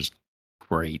Hearts 3 was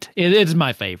great. It's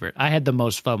my favorite. I had the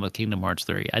most fun with Kingdom Hearts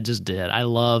 3. I just did. I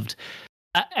loved,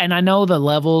 and I know the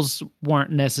levels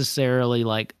weren't necessarily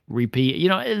like repeat.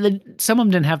 Some of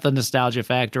them didn't have the nostalgia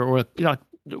factor, or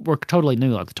were totally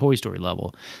new, like the Toy Story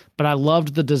level. But I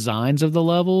loved the designs of the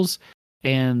levels,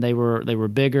 and they were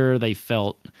bigger. They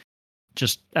felt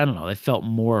just, I don't know, they felt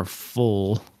more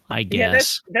full. I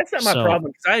guess that's not my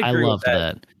problem. I agree with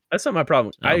that. That's not my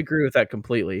problem. No. I agree with that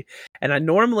completely. And I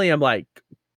normally am like,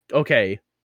 okay,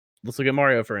 let's look at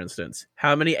Mario for instance.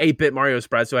 How many 8-bit Mario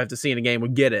sprites do I have to see in a game? We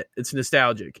get it. It's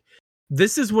nostalgic.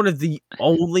 This is one of the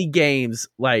only games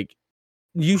like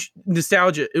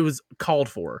nostalgia. It was called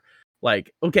for.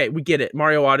 Like, okay, we get it.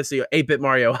 Mario Odyssey, 8-bit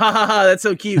Mario. Ha ha ha. That's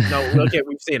so cute. No, okay,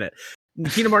 we've seen it.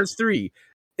 Kingdom Hearts 3.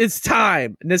 It's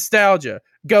time. Nostalgia.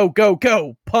 Go, go,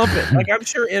 go. Pump it. Like, I'm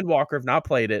sure Endwalker, if not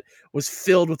played it, was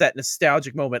filled with that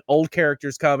nostalgic moment. Old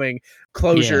characters coming,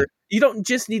 closure. Yeah. You don't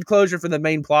just need closure for the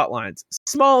main plot lines.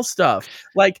 Small stuff.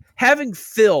 Like having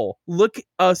Phil look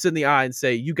us in the eye and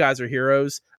say, you guys are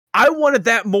heroes. I wanted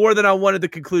that more than I wanted the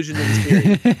conclusion of the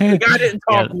series. The guy didn't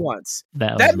talk once.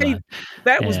 That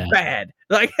was bad.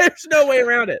 Like, there's no way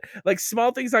around it. Like,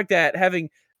 small things like that, having...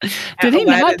 Did he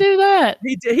not do that?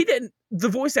 He didn't. The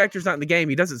voice actor's not in the game.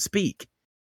 He doesn't speak.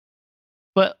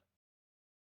 But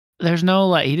there's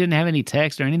no, he didn't have any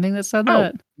text or anything that said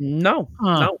that? No.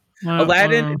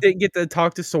 Aladdin didn't get to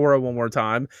talk to Sora one more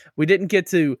time. We didn't get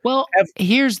to... Well,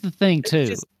 here's the thing,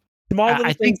 too. Small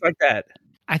little things like that.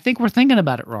 I think we're thinking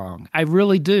about it wrong. I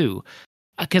really do.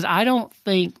 Because I don't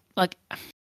think,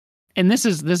 and this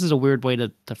is a weird way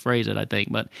to phrase it, I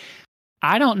think, but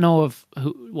I don't know if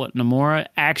Nomura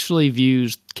actually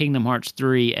views Kingdom Hearts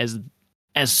 3 as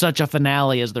such a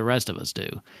finale as the rest of us do.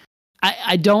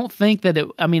 I don't think that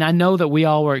I know that we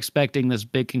all were expecting this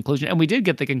big conclusion, and we did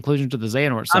get the conclusion to the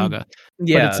Xehanort saga.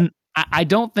 But I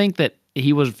don't think that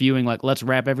he was viewing let's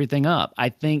wrap everything up. I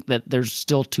think that there's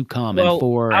still to come in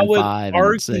 4 and 5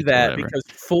 and 6. I would argue that because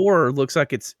 4 looks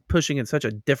like it's pushing in such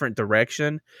a different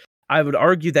direction. I would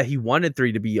argue that he wanted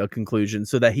 3 to be a conclusion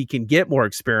so that he can get more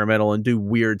experimental and do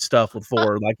weird stuff with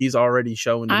 4, like he's already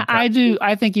shown. I do.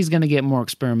 I think he's going to get more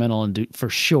experimental and do for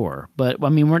sure. But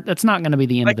that's not going to be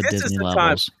the end of the Disney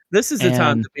levels. This is the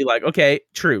time to be like, okay,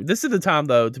 true. This is the time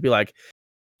though to be like,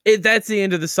 that's the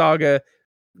end of the saga.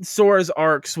 Sora's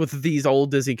arcs with these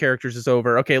old Disney characters is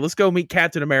over. Okay, let's go meet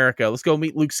Captain America. Let's go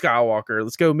meet Luke Skywalker.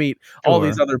 Let's go meet all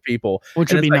these other people.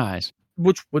 Which would be nice.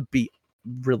 Which would be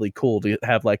really cool to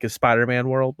have a Spider-Man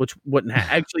world, which wouldn't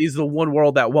actually is the one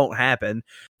world that won't happen,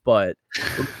 but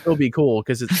it'll still be cool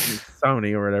because it's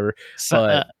Sony or whatever.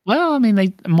 So,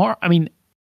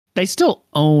 they still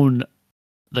own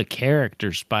the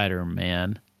character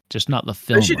Spider-Man, just not the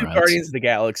film. They should do Guardians of the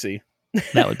Galaxy.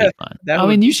 That would be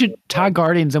fun. You should tie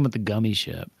Guardians in with the gummy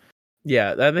ship.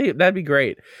 Yeah, that'd be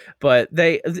great. But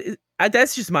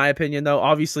that's just my opinion, though.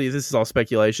 Obviously, this is all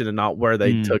speculation and not where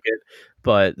they took it.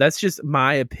 But that's just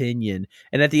my opinion.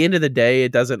 And at the end of the day,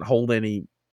 it doesn't hold any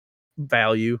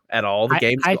value at all. The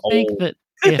game's I think old. that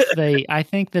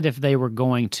if they were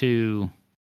going to,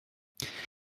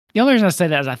 the only reason I say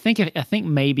that is I think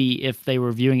maybe if they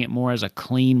were viewing it more as a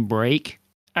clean break,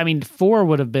 I mean, 4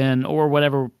 would have been, or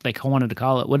whatever they wanted to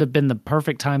call it, would have been the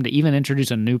perfect time to even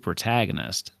introduce a new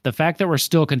protagonist. The fact that we're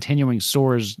still continuing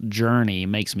Sora's journey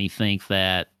makes me think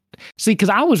that. See, because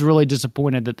I was really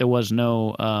disappointed that there was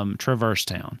no Traverse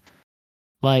Town.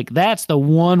 Like, that's the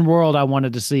one world I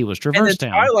wanted to see was Traverse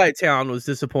Town. Twilight Town was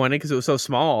disappointing because it was so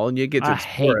small and you get to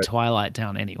explore I hate Twilight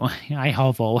Town anyway. I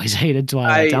have always hated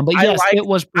Twilight Town. But yes, it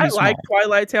was pretty small. I like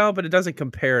Twilight Town, but it doesn't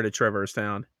compare to Traverse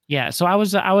Town. Yeah, so I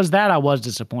was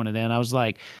disappointed in. I was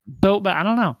like, but I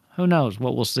don't know. Who knows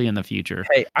what we'll see in the future.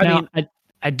 Hey,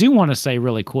 I do want to say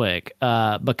really quick,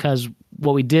 because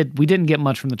we didn't get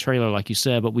much from the trailer, like you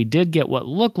said, but we did get what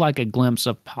looked like a glimpse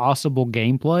of possible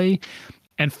gameplay.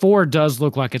 And 4 does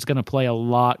look like it's going to play a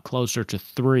lot closer to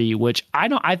 3, which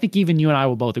I think even you and I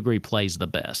will both agree plays the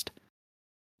best.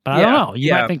 But I don't know.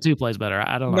 You might think 2 plays better.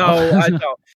 I don't know. No, I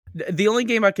don't. The only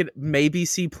game I could maybe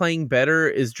see playing better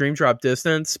is Dream Drop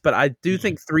Distance, but I do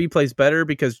think 3 plays better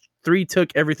because 3 took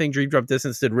everything Dream Drop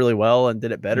Distance did really well and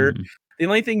did it better. Mm-hmm. The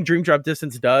only thing Dream Drop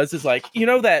Distance does is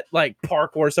that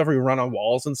parkour stuff where you run on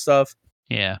walls and stuff.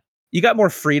 Yeah. You got more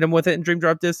freedom with it in Dream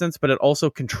Drop Distance, but it also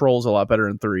controls a lot better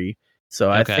in 3.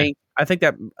 So okay. I think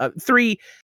that 3,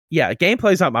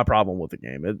 gameplay is not my problem with the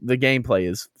game. The gameplay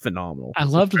is phenomenal. I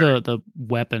loved the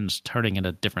weapons turning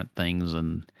into different things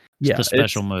and the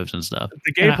special moves and stuff.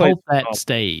 And I hope that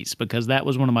stays because that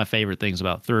was one of my favorite things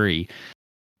about 3.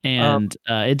 And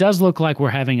it does look like we're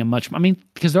having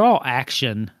because they're all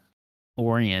action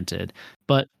oriented,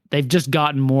 but they've just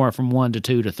gotten more from 1 to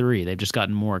 2 to 3. They've just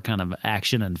gotten more kind of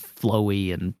action and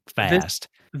flowy and fast.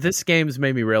 This game's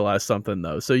made me realize something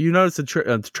though. So you notice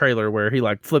the trailer where he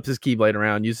flips his keyblade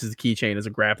around, uses the keychain as a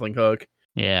grappling hook.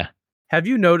 Yeah. Have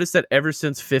you noticed that ever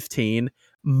since 15,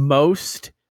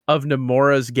 most of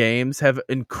Nomura's games have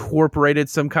incorporated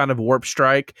some kind of warp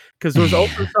strike? Because there was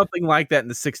also something like that in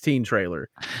the 16 trailer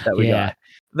that we got.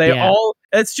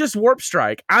 It's just warp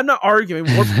strike. I'm not arguing.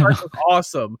 Warp strike was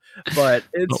awesome, but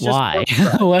it's just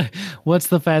why? What's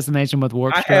the fascination with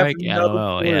warp strike? I don't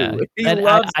know.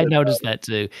 Yeah, I noticed that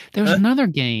too. There was another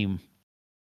game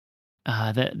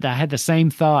that I had the same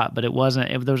thought, but it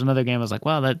wasn't. If there was another game, I was like,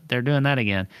 "Well, they're doing that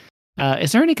again."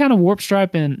 Is there any kind of warp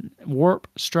strike in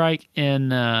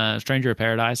Stranger of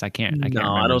Paradise? I can't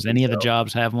remember. Does any of the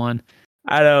jobs have one?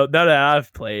 I don't. None that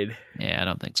I've played. Yeah, I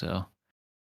don't think so.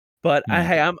 But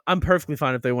I'm perfectly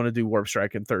fine if they want to do warp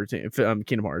strike in 13.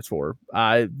 Kingdom Hearts 4.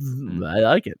 I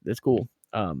like it. It's cool.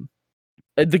 The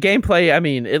gameplay. I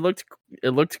mean, it looked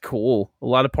cool. A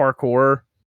lot of parkour.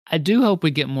 I do hope we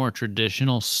get more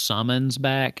traditional summons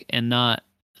back and not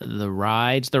the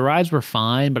rides. The rides were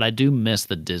fine, but I do miss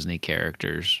the Disney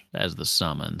characters as the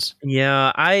summons.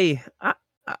 Yeah,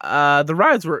 the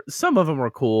rides some of them were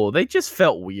cool. They just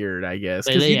felt weird, I guess.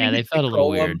 They felt a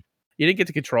little weird. You didn't get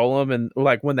to control them, and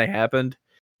when they happened,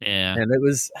 yeah, and it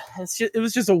was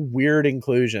just a weird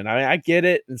inclusion. I mean, I get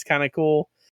it; it's kind of cool,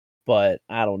 but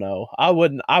I don't know.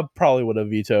 I probably would have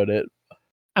vetoed it.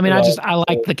 I mean, I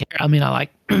like I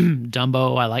like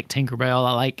Dumbo. I like Tinkerbell.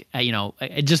 I like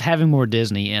just having more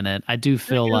Disney in it. I do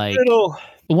feel like the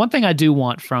one thing I do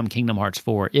want from Kingdom Hearts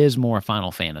 4 is more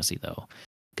Final Fantasy, though,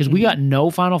 because we got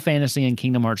no Final Fantasy in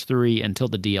Kingdom Hearts 3 until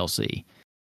the DLC.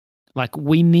 Like,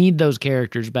 we need those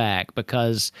characters back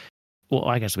because, well,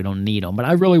 I guess we don't need them, but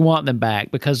I really want them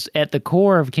back because at the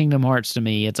core of Kingdom Hearts to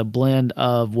me, it's a blend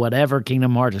of whatever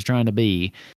Kingdom Hearts is trying to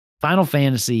be, Final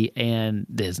Fantasy and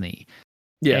Disney.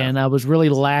 Yeah. And I was really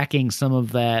lacking some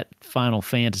of that Final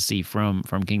Fantasy from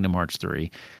Kingdom Hearts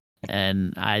 3.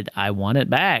 And I want it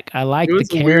back. I like the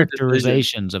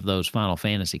characterizations of those Final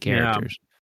Fantasy characters. Yeah.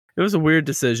 It was a weird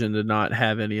decision to not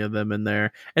have any of them in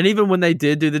there. And even when they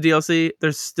did do the DLC,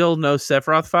 there's still no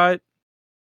Sephiroth fight.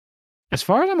 As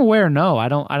far as I'm aware, no. I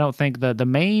don't think the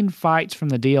main fights from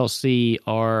the DLC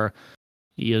are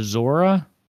Yozora.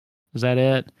 Is that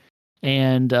it?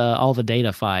 And all the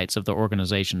data fights of the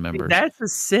organization members. That's a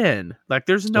sin. Like,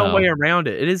 there's no way around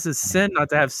it. It is a sin not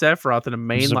to have Sephiroth in a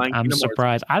mainline. I'm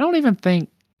surprised. I don't even think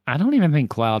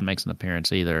Cloud makes an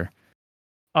appearance either.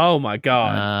 Oh my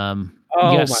god.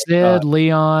 You got Sid,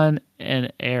 Leon,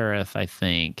 and Aerith, I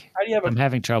think. I'm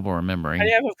having trouble remembering. How do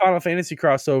you have a Final Fantasy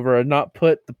crossover and not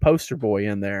put the poster boy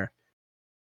in there?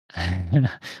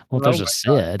 Well, there's a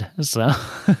Sid, so.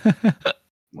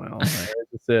 Well, there's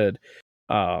a Sid.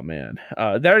 Oh man,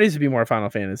 there needs to be more Final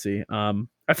Fantasy. I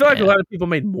feel like a lot of people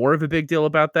made more of a big deal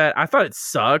about that. I thought it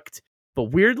sucked but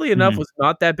weirdly enough was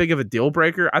not that big of a deal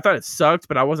breaker. I thought it sucked,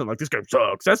 but I wasn't like, this game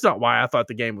sucks. That's not why I thought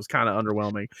the game was kind of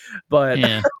underwhelming. But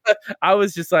I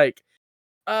was just like,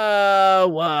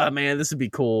 wow, man, this would be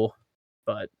cool.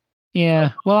 But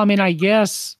yeah, well, I mean, I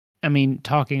guess,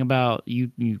 talking about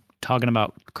you talking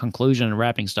about conclusion and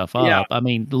wrapping stuff up. Yeah. I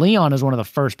mean, Leon is one of the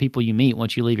first people you meet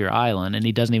once you leave your island, and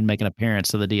he doesn't even make an appearance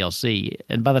to the DLC.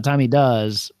 And by the time he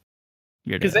does,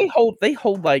 you're dead. Because they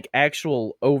hold like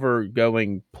actual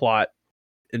overgoing plot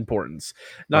importance,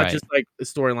 not just like the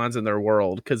storylines in their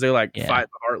world. Because they like fight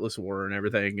the Heartless War and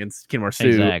everything against Kingdom Hearts 2.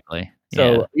 Exactly.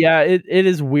 So it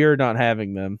is weird not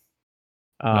having them.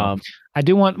 I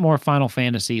do want more Final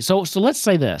Fantasy. So let's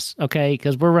say this, okay?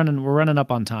 Because we're running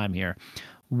up on time here.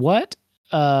 What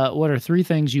are 3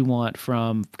 things you want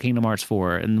from Kingdom Hearts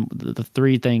 4? And the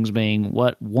 3 things being,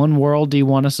 what one world do you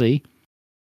want to see?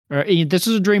 Or this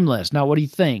is a dream list. Now, what do you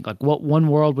think? Like, what one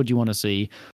world would you want to see?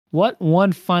 What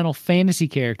one Final Fantasy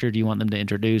character do you want them to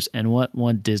introduce? And what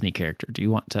one Disney character do you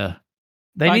want to?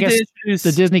 I guess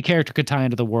the Disney character could tie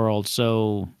into the world.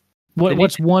 So,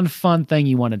 what's one fun thing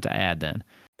you wanted to add then?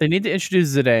 They need to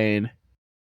introduce Zidane.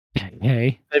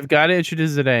 Okay. They've got to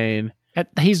introduce Zidane.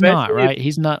 He's not, right?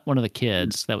 He's not one of the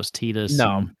kids. That was Tidus.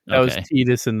 No, that was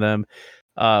Tidus and them.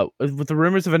 With the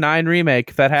rumors of a 9 remake,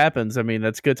 if that happens, I mean,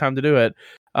 that's a good time to do it.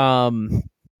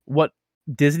 What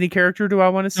Disney character do I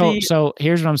want to see? So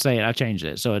here's what I'm saying. I changed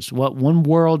it. So it's what one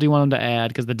world do you want them to add?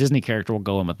 Because the Disney character will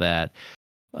go in with that.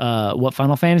 What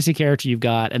Final Fantasy character you've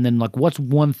got, and then like what's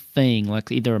one thing,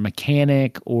 like either a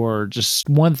mechanic or just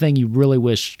one thing you really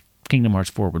wish Kingdom Hearts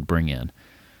 4 would bring in.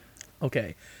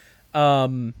 Okay.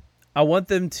 I want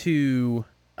them to.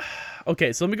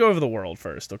 Okay, so let me go over the world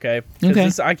first, okay?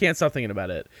 Because I can't stop thinking about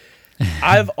it.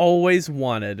 I've always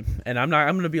wanted, and I'm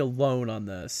going to be alone on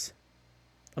this.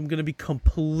 I'm going to be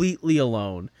completely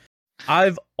alone.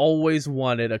 I've always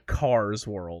wanted a Cars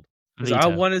world. Because I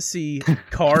want to see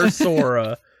Cars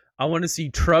Sora. I want to see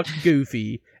Truck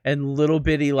Goofy and little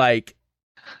bitty like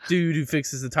dude who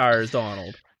fixes the tires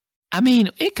Donald. I mean,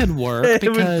 it could work. It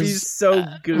because would be so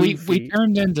goofy. We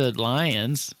turned into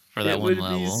lions for that one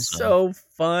level. It would be so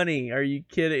funny. Are you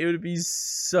kidding? It would be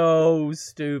so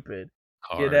stupid.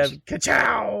 Cars. You'd have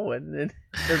ka-chow, and then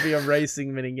there'd be a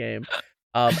racing mini game.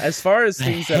 As far as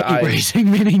things racing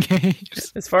mini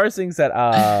games. As far as things that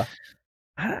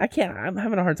I can't. I'm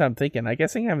having a hard time thinking. I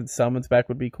guess having summons back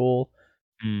would be cool.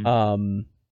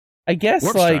 I guess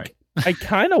Warp like I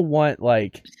kind of want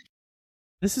like.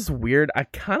 This is weird. I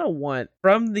kind of want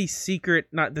from the secret,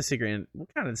 not the secret.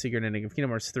 What kind of the secret ending of Kingdom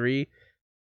Hearts 3?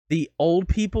 The old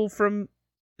people from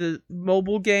the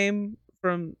mobile game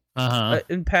from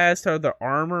in past, how their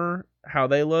armor, how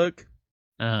they look.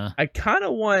 I kind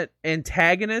of want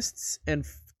antagonists in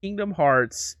Kingdom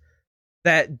Hearts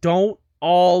that don't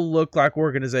all look like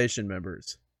organization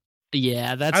members.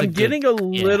 Yeah, I'm getting a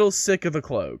little sick of the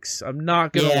cloaks. I'm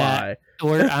not gonna lie.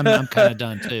 Or I'm kind of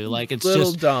done too. Like it's little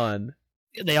just done.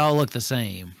 They all look the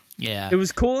same. Yeah. It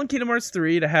was cool in Kingdom Hearts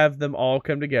 3 to have them all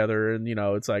come together and,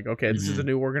 it's like, okay, this is a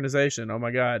new organization. Oh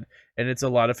my God. And it's a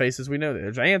lot of faces we know.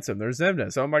 There's Ansem, there's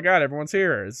Xemnas. Oh my God, everyone's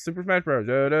here. It's Super Smash Bros.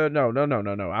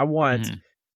 No. I want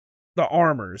the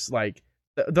armors. Like,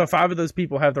 the 5 of those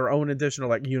people have their own additional,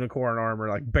 like, unicorn armor,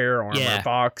 like bear armor,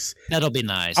 fox. That'll be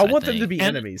nice. I want them to be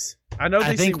enemies. I know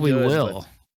they think we will.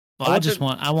 Well,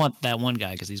 I want that one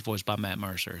guy because he's voiced by Matt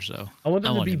Mercer. So I want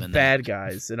them to be bad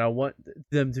guys, and I want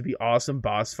them to be awesome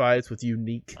boss fights with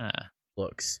unique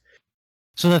looks.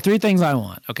 So the 3 things I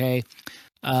want, okay?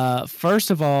 First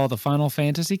of all, the Final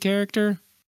Fantasy character,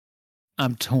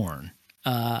 I'm torn.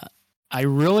 I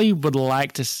really would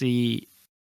like to see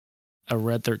a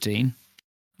Red 13.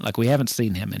 Like, we haven't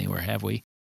seen him anywhere, have we?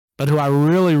 But who I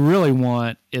really, really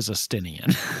want is a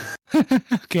Stinian.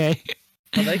 Okay?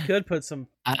 Well, they could put some.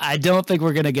 I don't think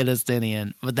we're gonna get a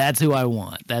Stinian, but that's who I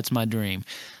want. That's my dream.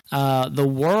 The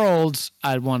worlds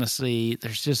I want to see.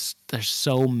 There's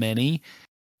so many.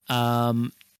 I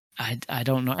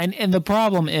don't know. And the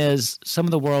problem is some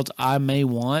of the worlds I may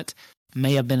want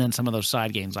may have been in some of those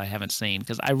side games I haven't seen,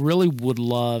 because I really would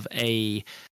love a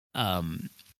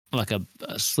like a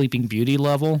Sleeping Beauty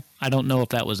level. I don't know if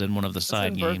that was in one of the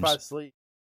side games. Birth by Sleep.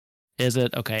 Is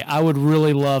it? Okay. I would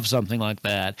really love something like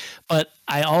that. But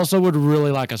I also would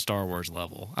really like a Star Wars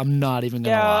level. I'm not even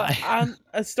going to lie.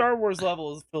 A Star Wars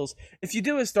level feels... If you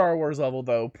do a Star Wars level,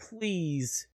 though,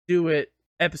 please do it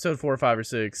episode 4, 5, or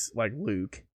 6, like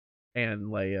Luke and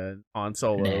Leia on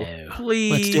Solo. No.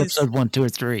 Please. Let's do episode 1, 2, or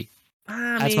 3.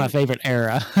 That's my favorite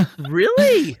era.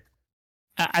 Really?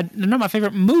 Not my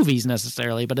favorite movies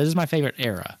necessarily, but it is my favorite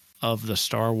era of the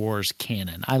Star Wars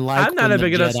canon. I'm not a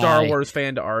big enough Star Wars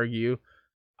fan to argue.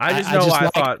 I just know I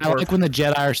thought I like when the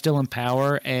Jedi are still in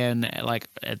power, and like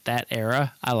at that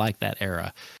era, I like that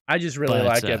era. I just really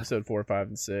like episode 4, 5,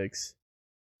 and 6.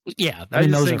 Yeah, I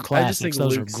mean those are classics.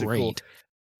 Those Luke's are great.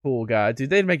 Cool guy, dude.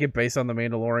 They'd make it based on the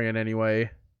Mandalorian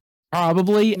anyway.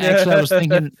 Probably. Actually,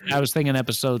 I was thinking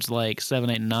episodes like 7,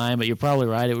 8, and 9, but you're probably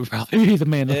right. It would probably be the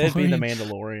Mandalorian. It'd be the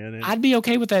Mandalorian. I'd be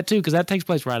okay with that too, because that takes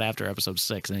place right after episode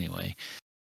 6 anyway.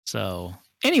 So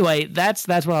anyway, that's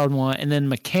what I would want. And then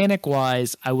mechanic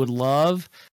wise, I would love,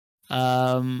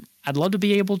 I'd love to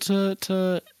be able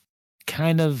to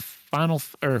kind of Final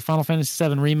Fantasy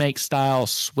VII Remake style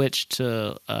switch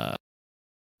to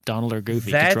Donald or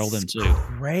Goofy control them too.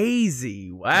 Crazy!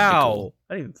 Wow, cool.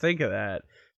 I didn't even think of that.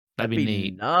 That'd be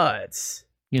neat. Nuts.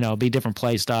 Be different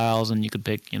play styles, and you could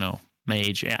pick,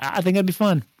 mage. I think that'd be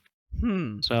fun.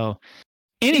 So,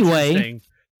 anyway,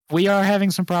 we are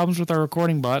having some problems with our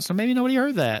recording bot, so maybe nobody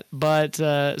heard that. But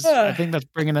I think that's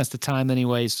bringing us to time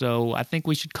anyway, so I think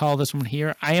we should call this one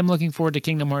here. I am looking forward to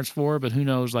Kingdom Hearts 4, but who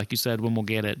knows, like you said, when we'll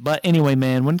get it. But anyway,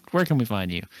 man, where can we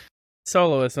find you?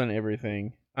 Soloist on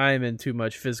everything. I am in too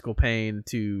much physical pain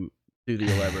to do the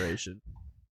elaboration.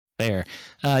 There.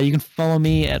 You can follow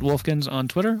me at Wolfkins on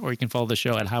Twitter, or you can follow the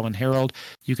show at Highwind Herald.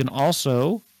 You can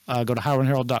also go to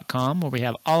highwindherald.com, where we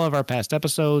have all of our past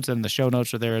episodes, and the show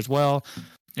notes are there as well.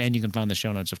 And you can find the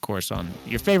show notes, of course, on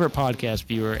your favorite podcast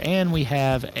viewer. And we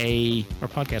have or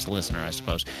podcast listener, I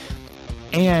suppose.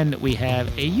 And we have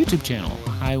a YouTube channel,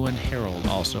 Highwind Herald,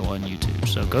 also on YouTube.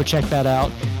 So go check that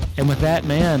out. And with that,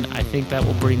 man, I think that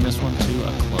will bring this one to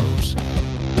a close.